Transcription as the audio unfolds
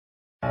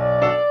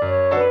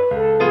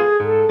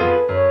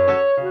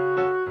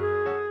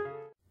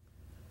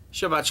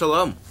Shabbat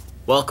Shalom.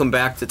 Welcome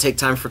back to Take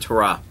Time for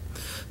Torah.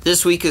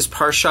 This week is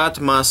Parshat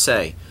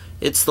Maaseh.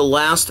 It's the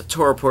last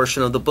Torah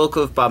portion of the book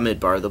of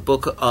Bamidbar, the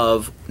book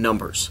of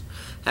Numbers.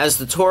 As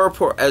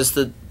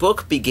the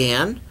book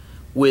began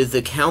with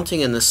the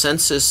counting and the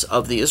census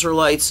of the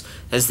Israelites,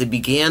 as they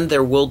began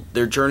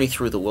their journey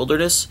through the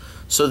wilderness,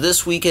 so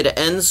this week it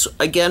ends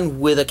again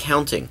with a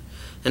counting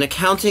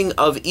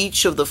of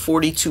each of the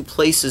 42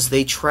 places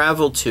they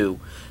traveled to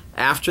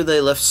after they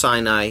left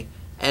Sinai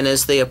and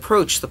as they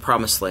approach the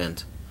Promised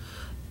Land.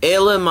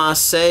 Ele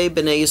Maaseh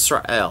B'nai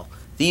Yisrael.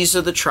 These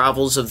are the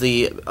travels of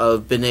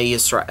B'nai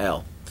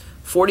Yisrael.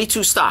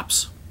 42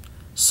 stops.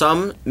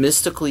 Some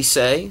mystically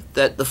say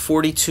that the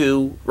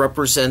 42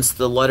 represents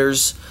the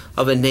letters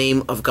of a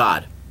name of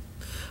God.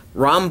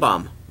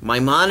 Rambam,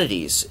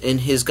 Maimonides, in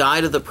his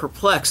Guide of the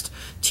Perplexed,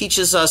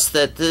 teaches us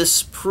that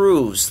this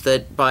proves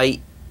that by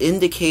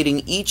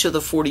indicating each of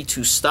the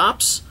 42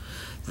 stops,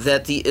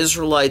 that the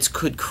Israelites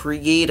could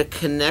create a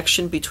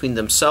connection between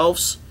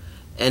themselves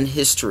and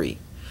history.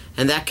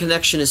 And that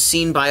connection is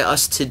seen by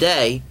us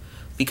today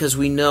because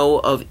we know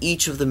of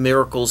each of the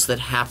miracles that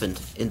happened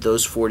in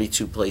those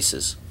 42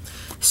 places.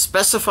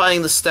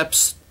 Specifying the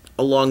steps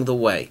along the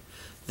way,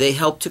 they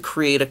help to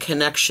create a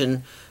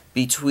connection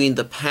between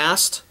the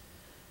past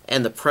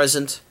and the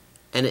present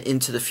and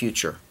into the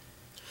future.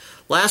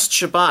 Last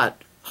Shabbat,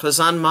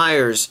 Chazan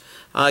Myers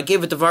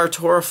gave a Devar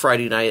Torah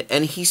Friday night,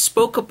 and he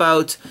spoke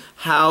about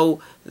how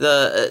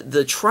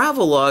the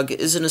travelogue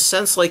is in a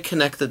sense like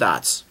connect the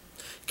dots.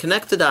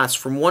 Connect the dots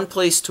from one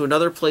place to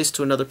another place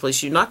to another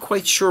place. You're not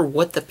quite sure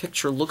what the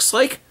picture looks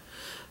like,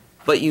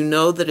 but you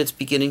know that it's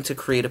beginning to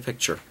create a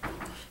picture.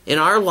 In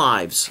our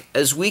lives,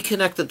 as we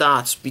connect the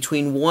dots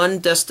between one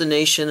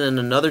destination and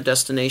another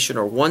destination,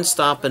 or one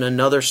stop and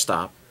another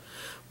stop,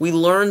 we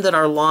learn that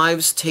our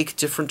lives take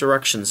different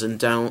directions and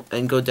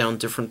go down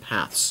different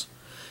paths.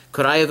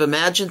 Could I have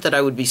imagined that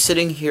I would be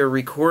sitting here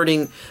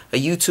recording a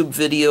YouTube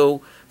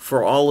video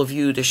for all of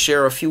you to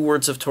share a few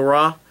words of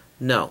Torah?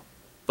 No.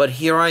 But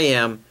here I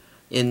am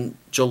in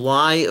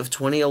July of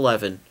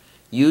 2011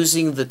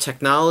 using the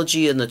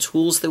technology and the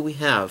tools that we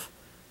have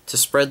to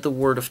spread the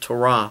word of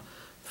Torah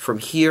from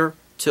here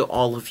to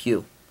all of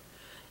you.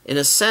 In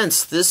a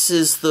sense, this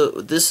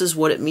is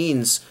what it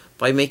means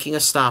by making a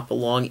stop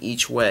along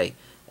each way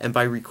and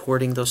by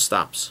recording those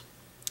stops.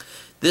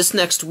 This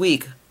next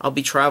week, I'll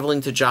be traveling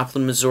to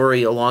Joplin,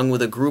 Missouri, along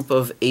with a group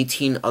of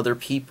 18 other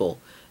people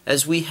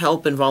as we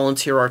help and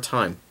volunteer our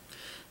time.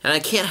 And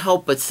I can't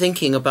help but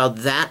thinking about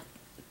that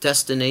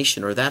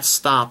destination or that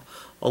stop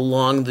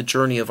along the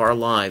journey of our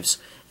lives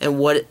and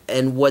what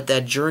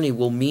that journey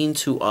will mean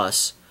to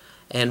us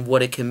and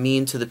what it can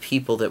mean to the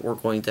people that we're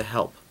going to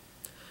help.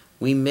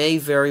 We may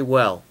very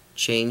well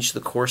change the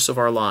course of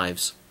our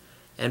lives,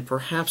 and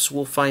perhaps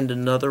we'll find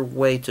another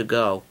way to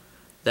go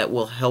that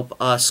will help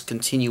us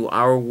continue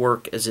our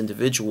work as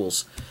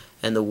individuals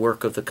and the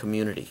work of the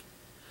community.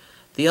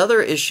 The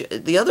other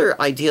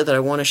idea that I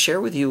want to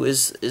share with you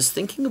is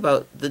thinking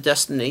about the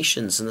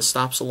destinations and the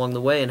stops along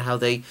the way and how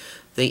they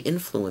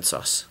influence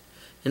us.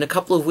 In a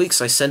couple of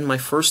weeks, I send my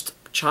first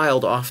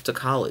child off to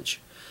college.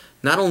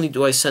 Not only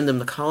do I send him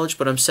to college,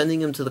 but I'm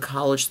sending him to the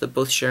college that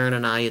both Sharon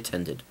and I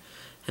attended.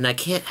 And I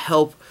can't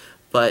help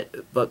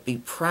but be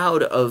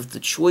proud of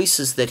the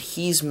choices that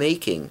he's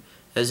making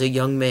as a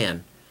young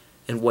man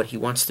and what he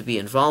wants to be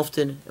involved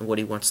in and what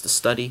he wants to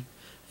study.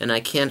 And I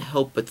can't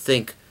help but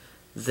think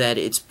that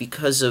it's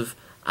because of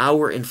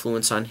our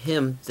influence on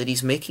him that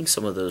he's making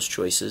some of those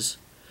choices.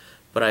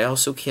 But I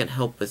also can't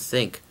help but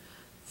think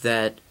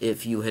that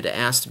if you had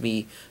asked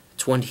me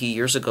 20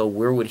 years ago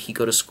where would he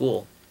go to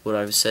school, would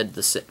I have said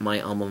my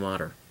alma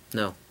mater?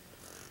 No.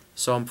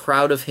 So I'm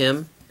proud of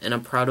him, and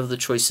I'm proud of the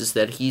choices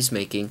that he's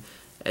making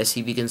as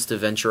he begins to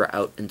venture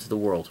out into the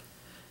world.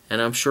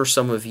 And I'm sure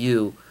some of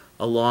you,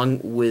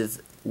 along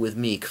with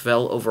me,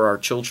 kvel over our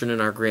children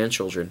and our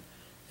grandchildren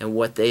and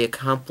what they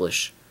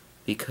accomplish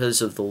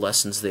because of the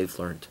lessons they've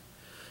learned.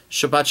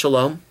 Shabbat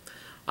Shalom.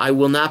 I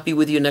will not be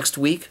with you next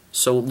week,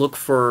 so look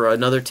for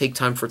another Take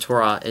Time for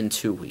Torah in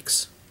 2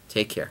 weeks.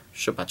 Take care.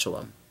 Shabbat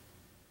Shalom.